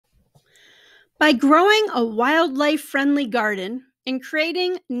By growing a wildlife friendly garden and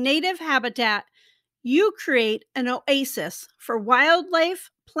creating native habitat, you create an oasis for wildlife,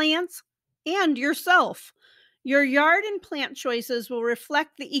 plants, and yourself. Your yard and plant choices will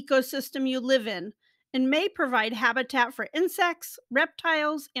reflect the ecosystem you live in and may provide habitat for insects,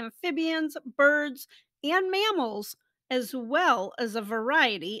 reptiles, amphibians, birds, and mammals, as well as a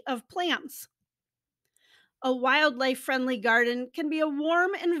variety of plants. A wildlife friendly garden can be a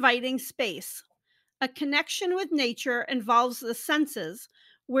warm, inviting space. A connection with nature involves the senses,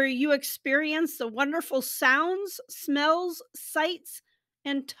 where you experience the wonderful sounds, smells, sights,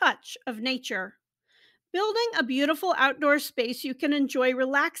 and touch of nature. Building a beautiful outdoor space you can enjoy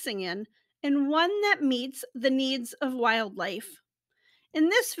relaxing in, and one that meets the needs of wildlife. In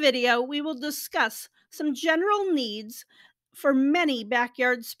this video, we will discuss some general needs for many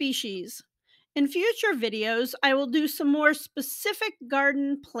backyard species. In future videos, I will do some more specific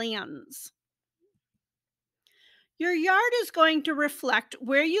garden plans. Your yard is going to reflect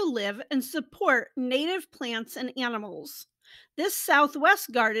where you live and support native plants and animals. This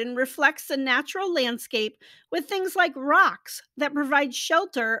southwest garden reflects the natural landscape with things like rocks that provide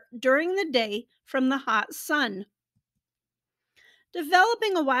shelter during the day from the hot sun.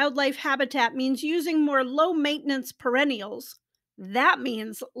 Developing a wildlife habitat means using more low maintenance perennials. That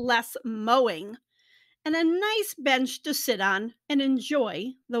means less mowing and a nice bench to sit on and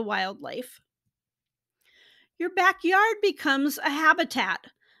enjoy the wildlife. Your backyard becomes a habitat,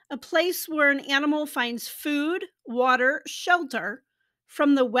 a place where an animal finds food, water, shelter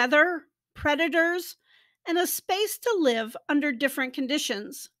from the weather, predators, and a space to live under different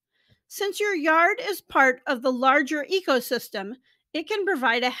conditions. Since your yard is part of the larger ecosystem, it can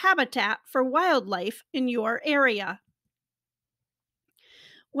provide a habitat for wildlife in your area.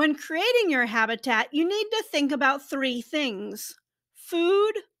 When creating your habitat, you need to think about three things: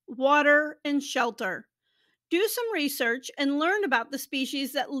 food, water, and shelter. Do some research and learn about the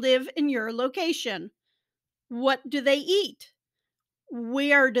species that live in your location. What do they eat?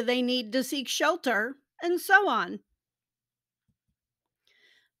 Where do they need to seek shelter? And so on.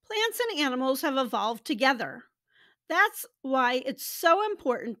 Plants and animals have evolved together. That's why it's so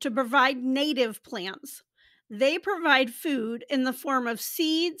important to provide native plants. They provide food in the form of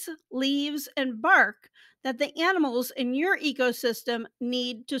seeds, leaves, and bark that the animals in your ecosystem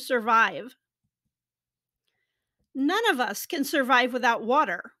need to survive. None of us can survive without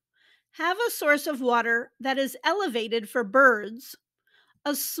water. Have a source of water that is elevated for birds,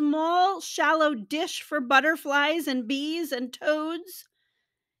 a small, shallow dish for butterflies and bees and toads,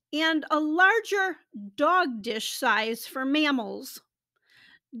 and a larger dog dish size for mammals.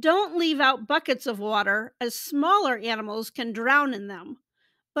 Don't leave out buckets of water, as smaller animals can drown in them.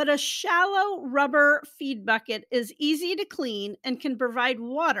 But a shallow rubber feed bucket is easy to clean and can provide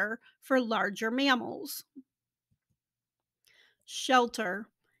water for larger mammals. Shelter.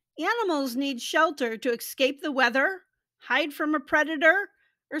 Animals need shelter to escape the weather, hide from a predator,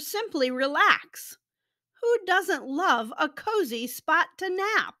 or simply relax. Who doesn't love a cozy spot to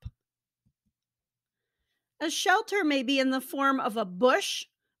nap? A shelter may be in the form of a bush,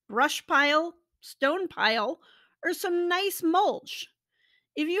 brush pile, stone pile, or some nice mulch.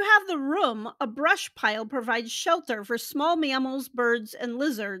 If you have the room, a brush pile provides shelter for small mammals, birds, and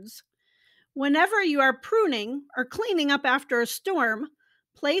lizards. Whenever you are pruning or cleaning up after a storm,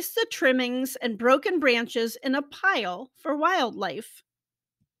 place the trimmings and broken branches in a pile for wildlife.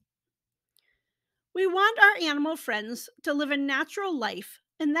 We want our animal friends to live a natural life,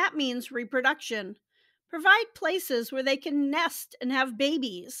 and that means reproduction. Provide places where they can nest and have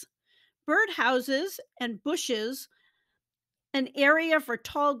babies. Birdhouses and bushes, an area for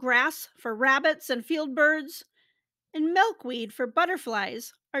tall grass for rabbits and field birds, and milkweed for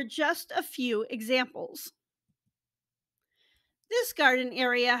butterflies are just a few examples. This garden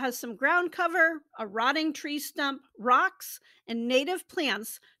area has some ground cover, a rotting tree stump, rocks, and native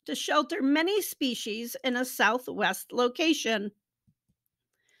plants to shelter many species in a southwest location.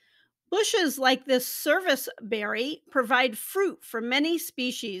 Bushes like this service berry provide fruit for many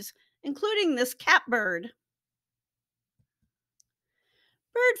species, including this catbird.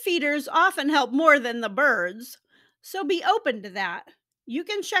 Bird feeders often help more than the birds, so be open to that. You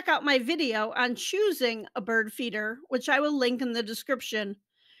can check out my video on choosing a bird feeder, which I will link in the description.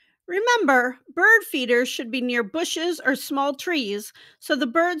 Remember, bird feeders should be near bushes or small trees so the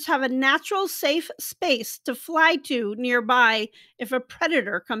birds have a natural, safe space to fly to nearby if a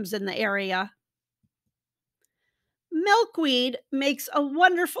predator comes in the area. Milkweed makes a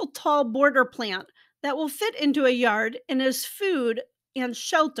wonderful tall border plant that will fit into a yard and is food and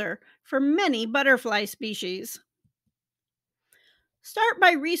shelter for many butterfly species. Start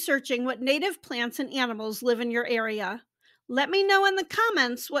by researching what native plants and animals live in your area. Let me know in the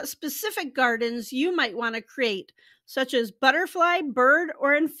comments what specific gardens you might want to create, such as butterfly, bird,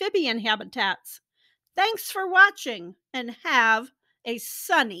 or amphibian habitats. Thanks for watching and have a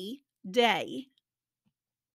sunny day.